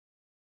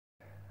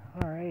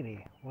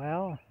Alrighty,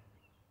 well,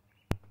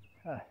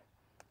 I'm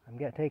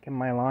taking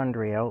my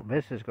laundry out.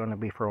 This is going to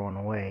be thrown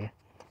away.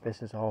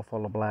 This is all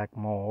full of black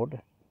mold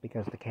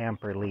because the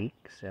camper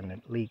leaks and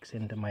it leaks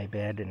into my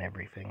bed and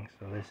everything.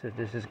 So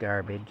this is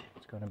garbage.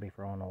 It's going to be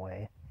thrown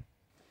away.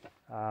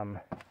 Yeah.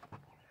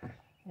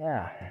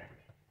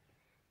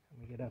 Let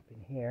me get up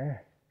in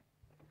here.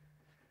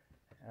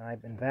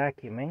 I've been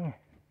vacuuming.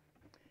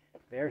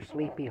 There's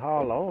Sleepy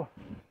Hollow.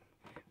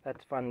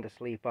 That's fun to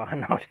sleep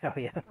on, I'll tell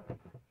you.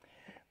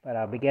 But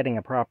I'll be getting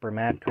a proper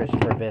mattress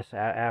for this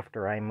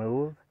after I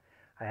move.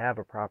 I have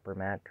a proper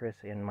mattress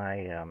in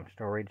my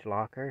storage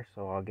locker,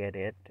 so I'll get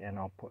it and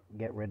I'll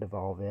get rid of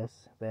all this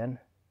then.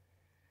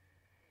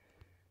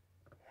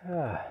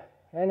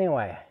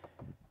 Anyway,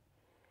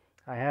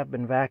 I have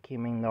been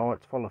vacuuming though.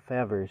 It's full of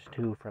feathers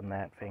too from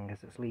that thing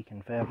because it's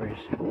leaking feathers.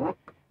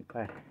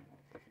 But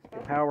the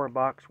power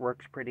box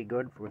works pretty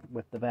good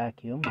with the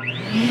vacuum.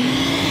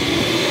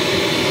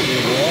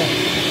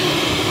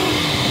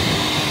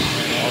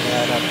 All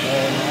that up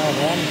there now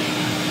then.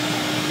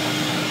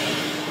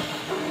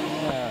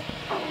 Yeah.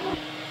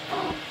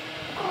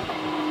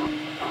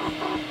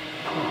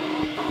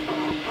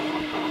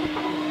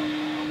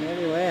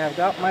 Anyway, I've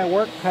got my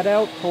work cut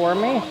out for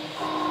me.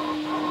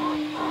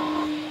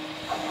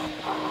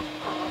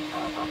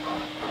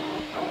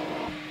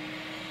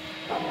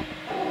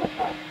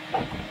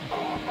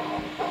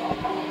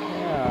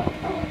 Yeah.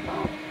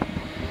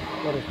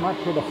 Get as much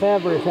of the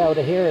feathers out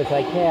of here as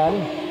I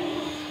can.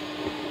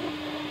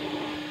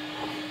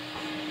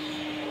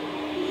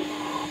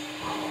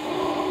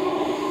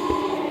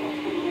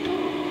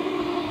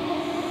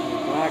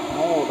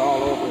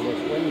 All over this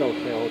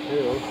windowsill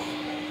too.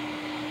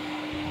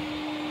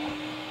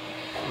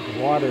 The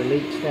water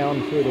leaks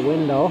down through the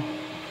window.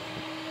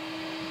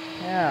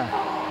 Yeah.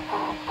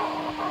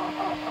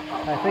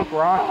 I think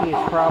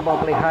Rocky's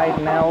probably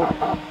hiding out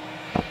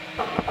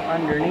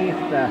underneath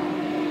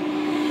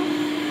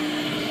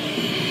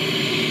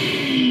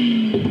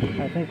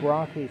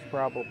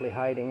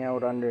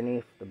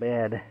the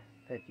bed.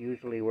 That's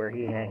usually where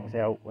he hangs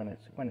out when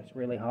it's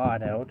really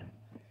hot out.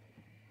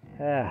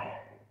 Yeah.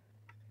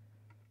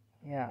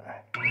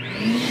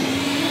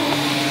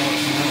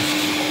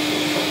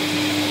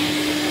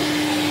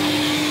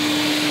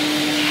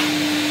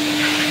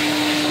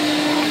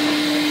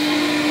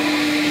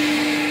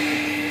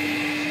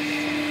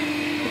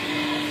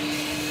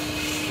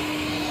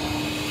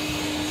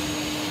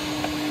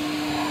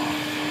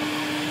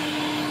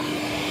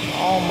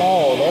 All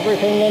mold.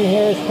 Everything in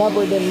here is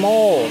covered in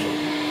mold.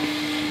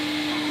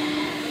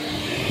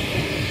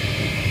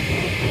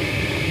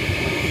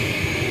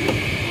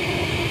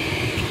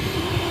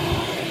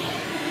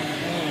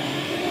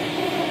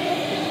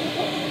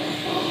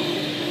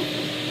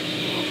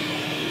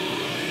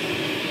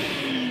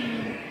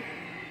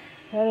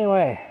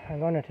 Anyway, I'm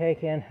going to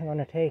take and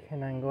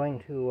I'm going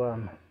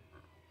to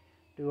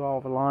do all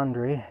the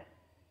laundry.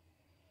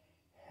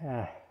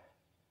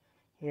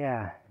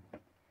 Yeah.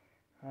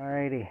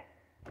 Alrighty.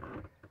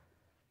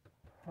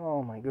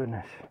 Oh my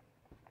goodness.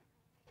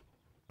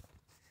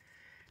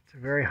 It's a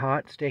very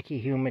hot, sticky,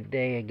 humid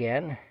day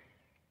again.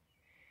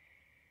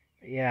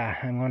 But yeah,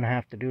 I'm going to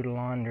have to do the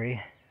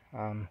laundry.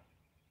 I'm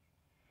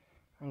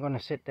going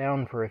to sit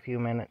down for a few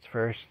minutes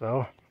first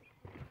though.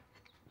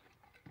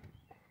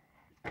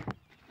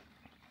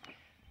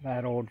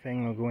 That old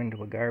thing will go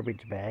into a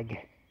garbage bag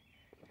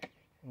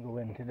and go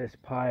into this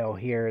pile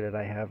here that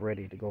I have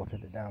ready to go to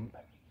the dump.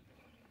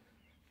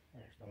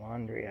 There's the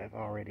laundry I've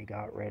already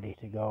got ready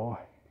to go.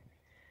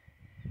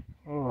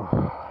 Oh,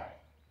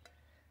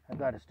 I've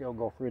got to still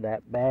go through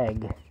that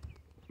bag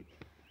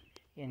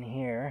in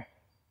here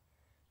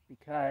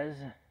because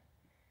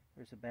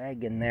there's a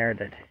bag in there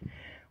that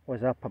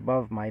was up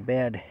above my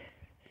bed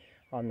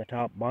on the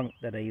top bunk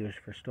that I use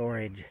for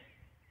storage,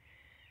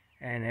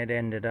 and it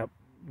ended up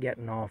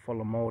getting all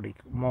full of mold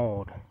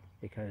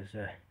because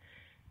the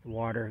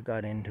water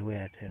got into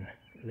it and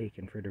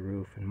leaking through the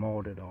roof and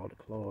molded all the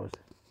clothes.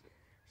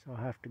 So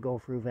I'll have to go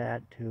through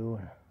that too.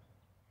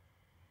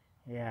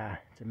 Yeah,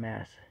 it's a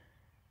mess.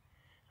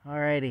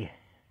 Alrighty,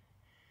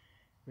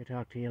 we'll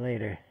talk to you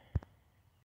later.